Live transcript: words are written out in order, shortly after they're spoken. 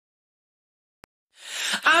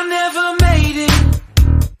I never made it,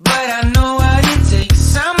 but I know what it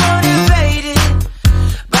takes. I'm motivated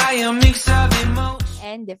by a mix of emotions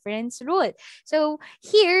and difference rule. So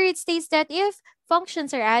here it states that if functions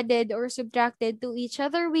are added or subtracted to each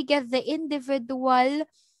other, we get the individual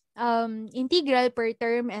integral per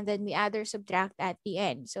term, and then we add or subtract at the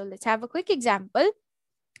end. So let's have a quick example.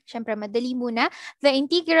 Siyempre, madali muna. The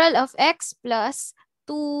integral of x plus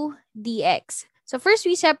 2 dx. So first,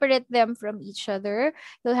 we separate them from each other.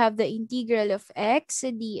 You'll have the integral of x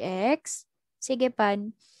dx. Sige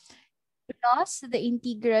pan. Plus the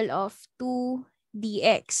integral of 2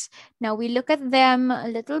 dx. Now, we look at them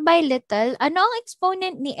little by little. Ano ang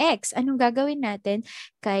exponent ni x? Anong gagawin natin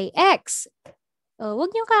kay x? Oh,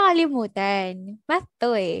 wag niyong kakalimutan. Math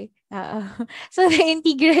to eh. So, the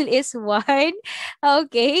integral is 1.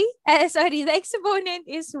 Okay. Sorry, the exponent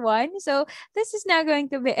is 1. So, this is now going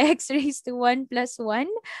to be x raised to 1 plus 1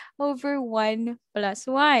 over 1 plus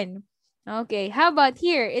 1. Okay. How about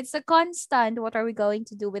here? It's a constant. What are we going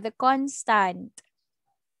to do with a constant?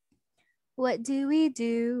 What do we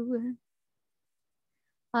do?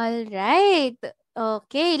 All right.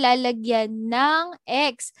 Okay. Lalagyan ng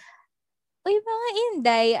x. Uy, mga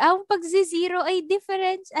Inday, ang pag-zero ay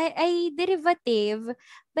difference, ay derivative,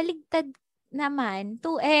 baligtad naman,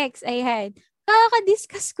 2x, ayan.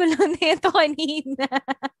 Kakadiscuss ko lang nito kanina.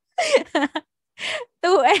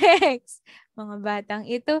 2x. Mga batang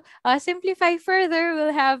ito. Simplify further,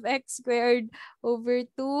 we'll have x squared over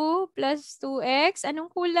 2 plus 2x. Anong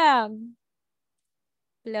kulang?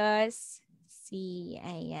 Plus c.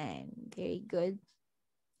 Ayan. Very good.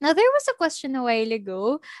 Now, there was a question a while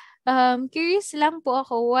ago. Curious lang po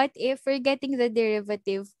ako, what if we're getting the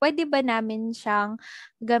derivative, pwede ba namin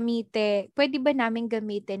gamitin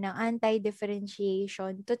ng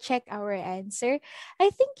anti-differentiation to check our answer?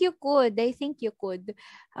 I think you could.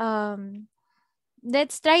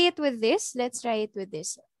 Let's try it with this. Let's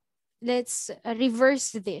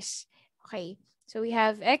reverse this. Okay. So we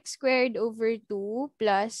have x squared over 2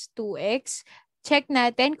 plus 2x. Check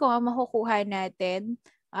natin kung ang makukuha natin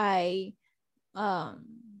ay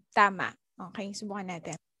tama. Okay, subukan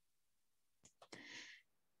natin.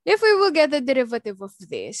 If we will get the derivative of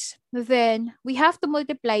this, then we have to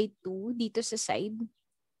multiply 2 dito sa side.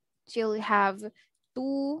 So you'll have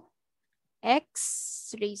 2x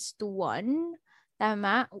raised to 1.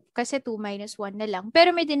 Tama? Kasi 2 minus 1 na lang.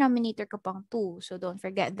 Pero may denominator ka pang 2. So don't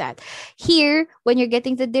forget that. Here, when you're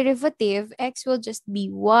getting the derivative, x will just be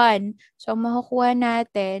 1. So makukuha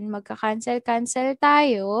natin, magka-cancel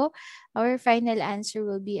tayo. Our final answer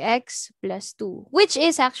will be x plus 2, which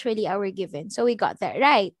is actually our given. So we got that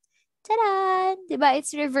right. Tadaan! Diba?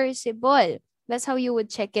 It's reversible. That's how you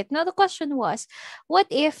would check it. Now, the question was, what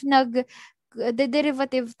if the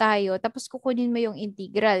derivative tayo, tapos kukunin mo yung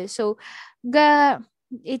integral. So,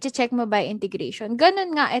 i-check mo by integration.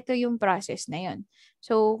 Ganun nga, ito yung process na yun.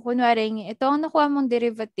 So, kunwari, ito ang nakuha mong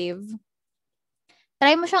derivative,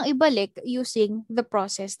 try mo siyang ibalik using the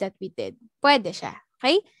process that we did. Pwede siya.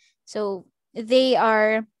 Okay? So, they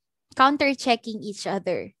are counter-checking each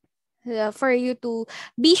other for you to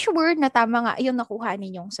be sure na tama nga yung nakuha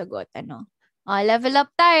ninyong sagot. Ano? Level up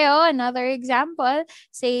tayo. Another example.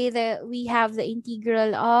 Say that we have the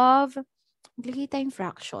integral of, maglagay tayong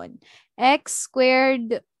fraction. X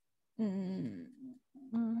squared,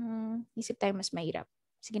 isip tayo mas mahirap.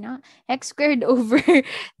 Sige na. X squared over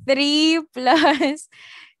 3 plus,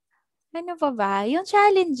 ano pa ba? Yung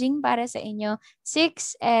challenging para sa inyo,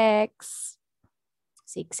 6x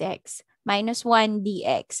minus 1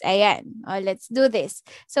 dx. Ayan. Let's do this.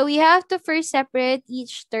 So we have to first separate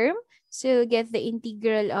each term. So get the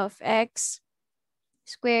integral of x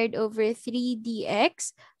squared over 3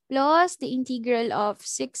 dx plus the integral of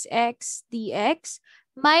 6x dx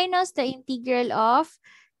minus the integral of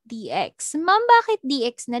dx. Ma'am, bakit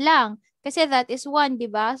dx na lang? Kasi that is 1,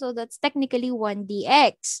 di ba? So that's technically 1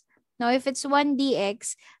 dx. Now, if it's 1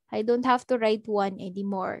 dx, I don't have to write 1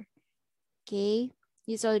 anymore. Okay?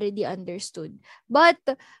 It's already understood. But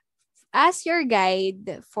as your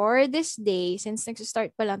guide for this day, since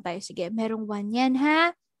nag-start pa lang tayo, sige, merong 1 yan,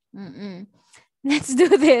 ha? Let's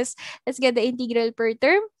do this. Let's get the integral per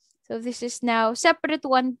term. So this is now separate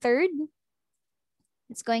 1/3.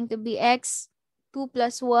 It's going to be x 2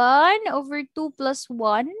 plus 1 over 2 plus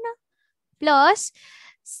 1 plus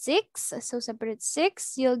 6. So separate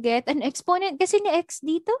 6. You'll get an exponent. Kasi ni x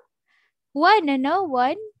dito, 1, ano?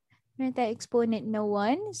 1. Meron tayo exponent na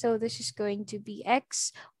 1. So this is going to be x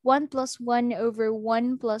 1 plus 1 over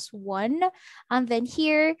 1 plus 1. And then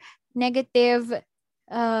here, negative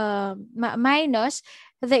minus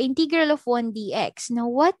the integral of 1 dx.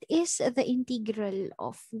 Now, what is the integral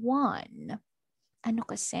of 1? Ano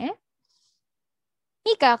kasi?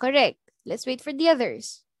 Nika, correct. Let's wait for the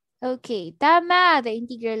others. Okay, tama. The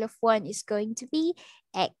integral of 1 is going to be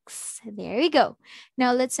x. There we go.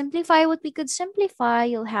 Now, let's simplify what we could simplify.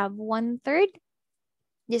 You'll have 1/3.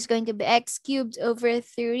 This is going to be x cubed over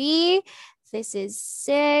 3. This is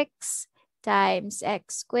 6 times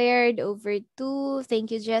x squared over 2.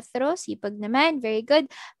 Thank you, Jethro. Sipag naman. Very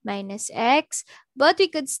good. Minus x. But we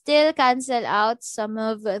could still cancel out some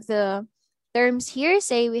of the terms here.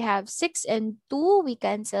 Say we have 6 and 2. We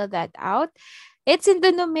cancel that out. It's in the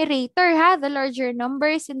numerator, ha? The larger number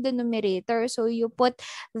is in the numerator. So you put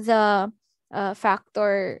the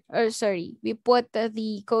factor, or sorry, we put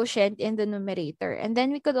the quotient in the numerator. And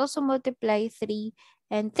then we could also multiply 3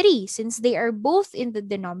 and 3 since they are both in the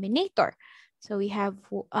denominator. So we have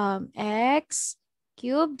x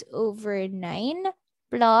cubed over 9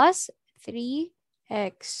 plus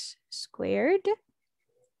 3x squared.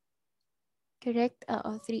 Correct?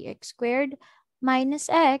 3x squared minus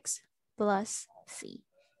x plus c.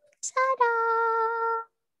 Ta-da!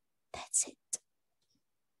 That's it.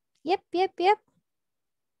 Yep.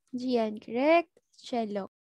 Gian, correct. Cello.